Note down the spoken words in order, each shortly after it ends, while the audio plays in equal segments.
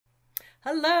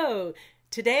Hello.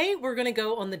 Today we're going to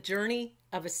go on the journey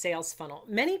of a sales funnel.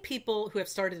 Many people who have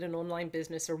started an online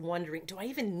business are wondering, do I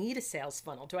even need a sales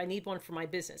funnel? Do I need one for my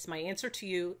business? My answer to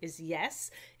you is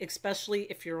yes, especially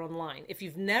if you're online. If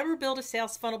you've never built a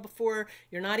sales funnel before,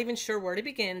 you're not even sure where to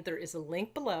begin, there is a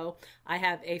link below. I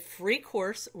have a free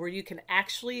course where you can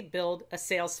actually build a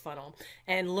sales funnel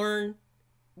and learn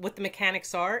what the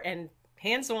mechanics are and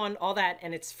hands-on, all that,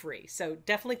 and it's free. So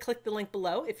definitely click the link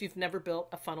below if you've never built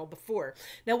a funnel before.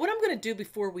 Now, what I'm going to do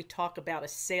before we talk about a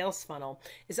sales funnel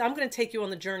is I'm going to take you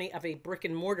on the journey of a brick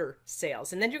and mortar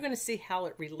sales, and then you're going to see how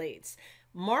it relates.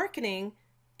 Marketing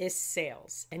is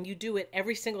sales, and you do it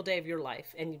every single day of your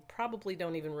life, and you probably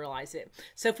don't even realize it.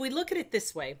 So if we look at it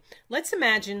this way, let's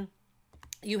imagine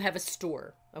you have a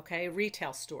store, okay, a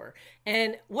retail store.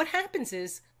 And what happens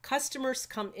is customers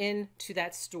come in to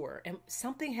that store and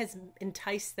something has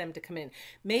enticed them to come in.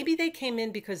 Maybe they came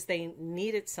in because they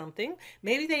needed something.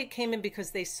 Maybe they came in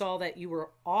because they saw that you were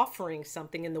offering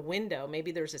something in the window.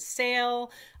 Maybe there's a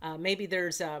sale. Maybe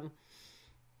there's a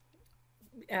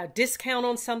discount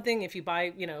on something. If you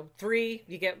buy, three,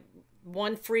 you get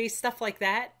one free, stuff like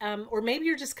that. Or maybe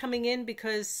you're just coming in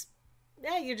because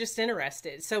you're just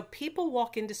interested. So people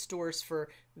walk into stores for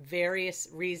various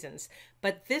reasons,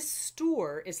 but this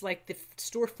store is like the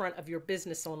storefront of your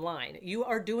business online. You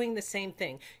are doing the same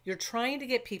thing. You're trying to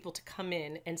get people to come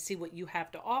in and see what you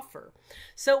have to offer.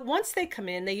 So once they come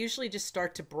in, they usually just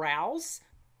start to browse.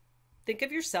 Think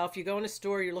of yourself, you go in a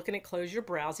store, you're looking at clothes, you're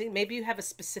browsing. Maybe you have a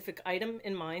specific item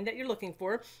in mind that you're looking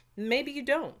for. Maybe you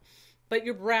don't, but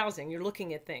you're browsing, you're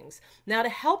looking at things. Now, to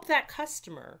help that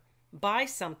customer buy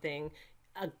something,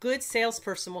 a good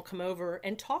salesperson will come over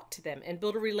and talk to them and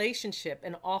build a relationship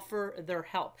and offer their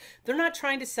help. They're not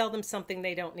trying to sell them something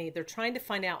they don't need. They're trying to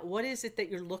find out what is it that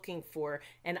you're looking for,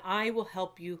 and I will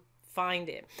help you find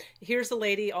it. Here's a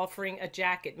lady offering a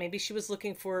jacket. Maybe she was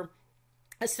looking for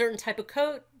a certain type of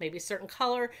coat, maybe a certain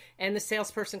color, and the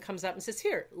salesperson comes up and says,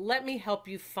 here, let me help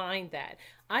you find that.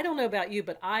 I don't know about you,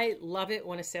 but I love it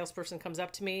when a salesperson comes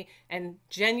up to me and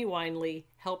genuinely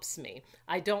helps me.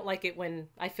 I don't like it when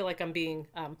I feel like I'm being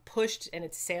pushed and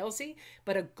it's salesy,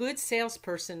 but a good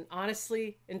salesperson,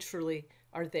 honestly and truly,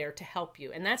 are there to help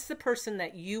you. And that's the person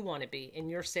that you want to be in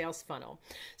your sales funnel.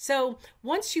 So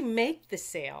once you make the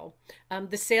sale,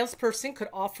 the salesperson could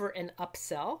offer an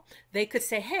upsell. They could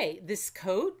say, hey, this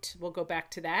coat, we'll go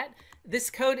back to that. This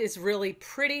coat is really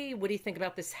pretty. What do you think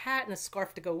about this hat and a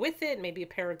scarf to go with it? Maybe a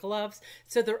pair of gloves.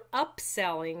 So they're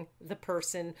upselling the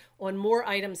person on more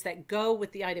items that go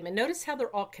with the item. And notice how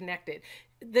they're all connected.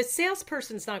 The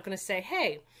salesperson's not going to say,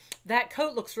 hey, that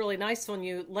coat looks really nice on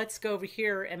you. Let's go over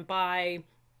here and buy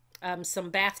some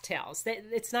bath towels.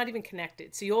 It's not even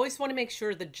connected. So you always want to make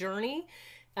sure the journey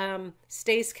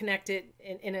stays connected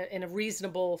in a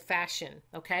reasonable fashion.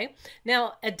 Okay.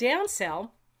 Now, a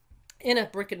downsell in a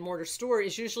brick and mortar store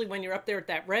is usually when you're up there at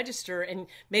that register and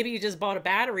maybe you just bought a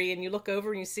battery and you look over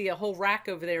and you see a whole rack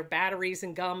over there, batteries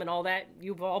and gum and all that.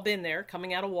 You've all been there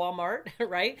coming out of Walmart,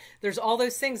 right? There's all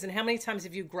those things. And how many times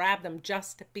have you grabbed them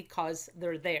just because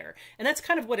they're there? And that's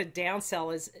kind of what a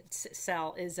downsell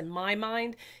is in my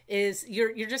mind, is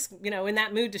you're just, in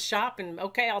that mood to shop and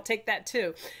okay, I'll take that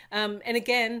too. And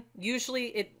again,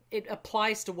 usually it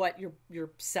applies to what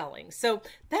you're selling. So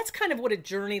that's kind of what a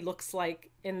journey looks like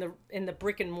in the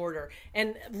brick and mortar.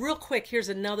 And real quick, here's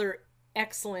another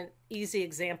excellent, easy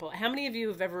example. How many of you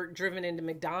have ever driven into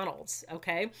McDonald's,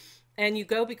 okay? And you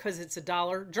go because it's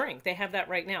 $1 drink. They have that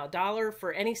right now, $1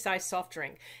 for any size soft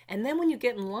drink. And then when you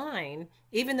get in line,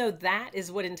 even though that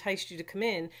is what enticed you to come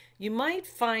in, you might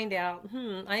find out,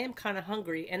 I am kind of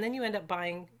hungry. And then you end up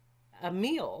buying a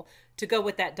meal to go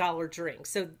with that $1 drink.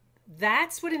 So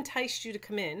that's what enticed you to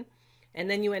come in, and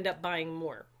then you end up buying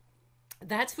more.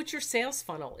 That's what your sales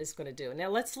funnel is going to do. Now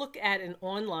let's look at an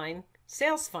online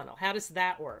sales funnel. How does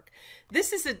that work?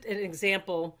 This is an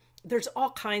example. There's all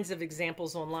kinds of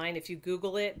examples online if you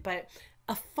Google it, but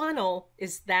a funnel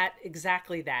is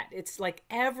exactly that. It's like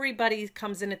everybody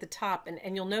comes in at the top,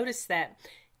 and you'll notice that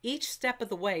each step of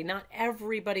the way, not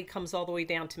everybody comes all the way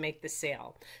down to make the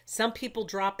sale. Some people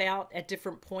drop out at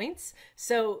different points.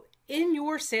 So in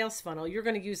your sales funnel, you're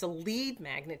going to use a lead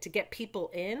magnet to get people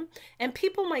in, and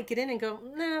people might get in and go,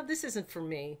 no, this isn't for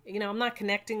me. I'm not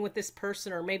connecting with this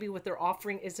person, or maybe what they're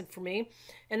offering isn't for me.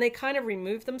 And they kind of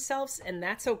remove themselves, and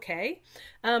that's okay.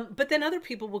 But then other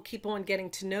people will keep on getting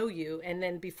to know you. And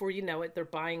then before you know it, they're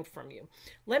buying from you.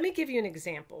 Let me give you an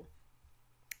example.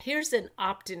 Here's an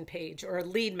opt-in page or a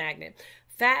lead magnet,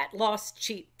 fat loss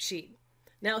cheat sheet.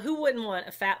 Now, who wouldn't want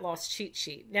a fat loss cheat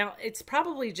sheet? Now, it's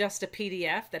probably just a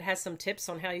PDF that has some tips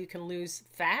on how you can lose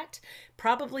fat,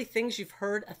 probably things you've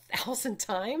heard 1,000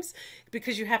 times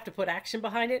because you have to put action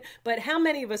behind it. But how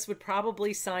many of us would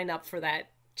probably sign up for that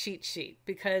cheat sheet?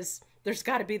 Because there's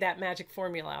got to be that magic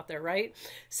formula out there, right?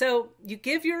 So you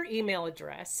give your email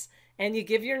address and you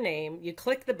give your name, you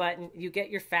click the button, you get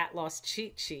your fat loss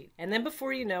cheat sheet. And then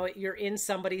before you know it, you're in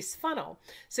somebody's funnel.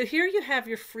 So here you have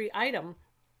your free item.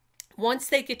 Once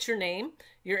they get your name,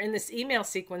 you're in this email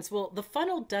sequence. Well, the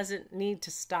funnel doesn't need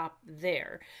to stop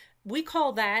there. We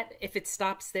call that, if it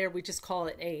stops there, we just call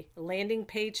it a landing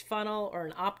page funnel or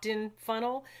an opt-in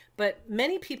funnel. But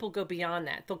many people go beyond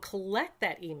that. They'll collect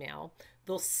that email,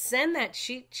 they'll send that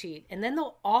cheat sheet, and then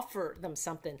they'll offer them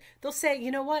something. They'll say,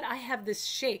 you know what, I have this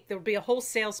shake. There'll be a whole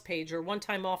sales page or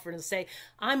one-time offer, and they'll say,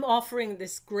 I'm offering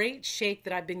this great shake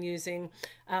that I've been using.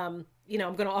 You know,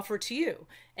 I'm going to offer it to you.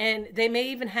 And they may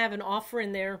even have an offer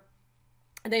in there.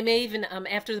 They may even,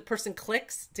 after the person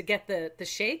clicks to get the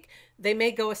shake, they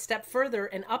may go a step further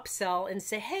and upsell and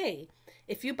say, hey,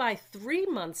 if you buy 3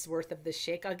 months worth of this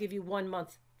shake, I'll give you 1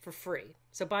 month for free.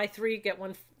 So buy 3, get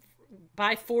 1,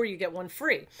 buy 4, you get 1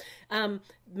 free.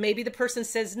 Maybe the person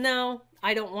says, no,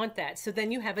 I don't want that. So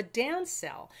then you have a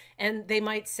downsell, and they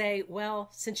might say, well,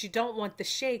 since you don't want the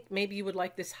shake, maybe you would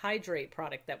like this hydrate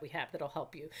product that we have that'll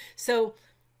help you. So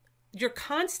you're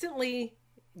constantly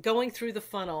going through the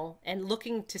funnel and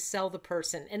looking to sell the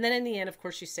person. And then in the end, of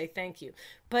course, you say thank you.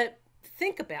 But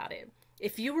think about it.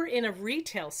 If you were in a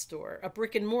retail store, a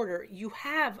brick and mortar, you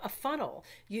have a funnel.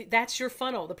 That's your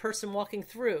funnel, the person walking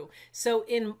through. So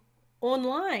in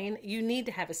online, you need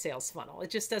to have a sales funnel. It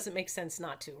just doesn't make sense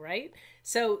not to, right?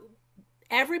 So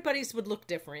everybody's would look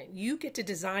different. You get to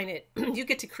design it. You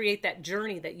get to create that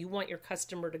journey that you want your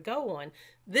customer to go on.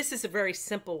 This is a very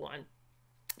simple one.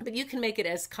 But you can make it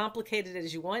as complicated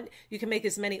as you want. You can make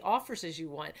as many offers as you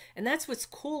want. And that's what's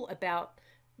cool about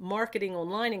marketing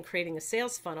online and creating a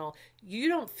sales funnel. You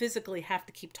don't physically have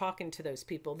to keep talking to those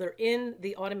people. They're in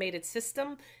the automated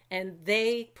system and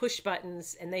they push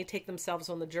buttons and they take themselves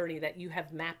on the journey that you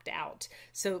have mapped out.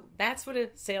 So that's what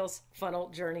a sales funnel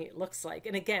journey looks like.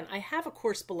 And again, I have a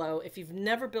course below. If you've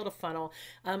never built a funnel,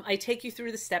 I take you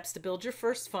through the steps to build your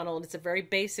first funnel. And it's a very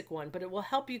basic one, but it will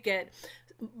help you get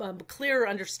clearer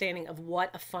understanding of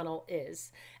what a funnel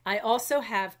is. I also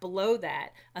have below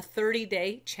that a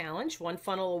 30-day challenge, one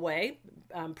funnel away,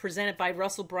 presented by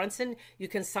Russell Brunson. You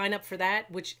can sign up for that,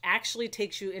 which actually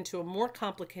takes you into a more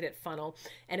complicated funnel,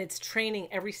 and it's training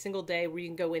every single day where you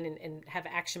can go in and have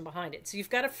action behind it. So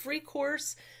you've got a free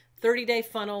course, 30-day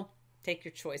funnel. Take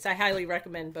your choice. I highly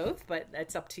recommend both, but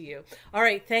that's up to you. All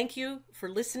right. Thank you for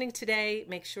listening today.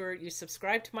 Make sure you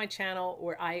subscribe to my channel,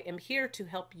 where I am here to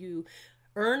help you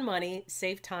earn money,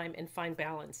 save time, and find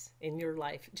balance in your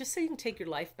life, just so you can take your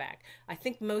life back. I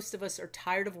think most of us are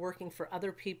tired of working for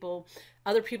other people.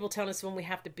 Other people telling us when we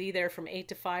have to be there from 8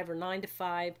 to 5 or 9 to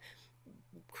 5.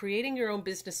 Creating your own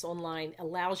business online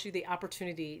allows you the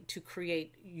opportunity to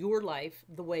create your life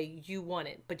the way you want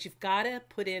it. But you've got to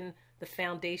put in the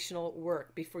foundational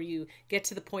work before you get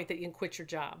to the point that you can quit your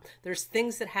job. There's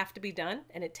things that have to be done,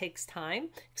 and it takes time,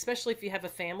 especially if you have a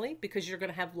family, because you're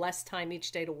going to have less time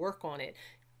each day to work on it.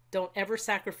 Don't ever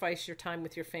sacrifice your time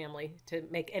with your family to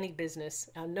make any business.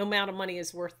 No amount of money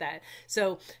is worth that.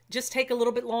 So just take a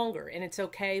little bit longer, and it's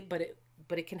okay, but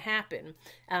it can happen.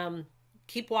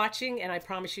 Keep watching, and I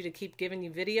promise you to keep giving you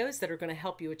videos that are going to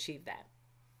help you achieve that.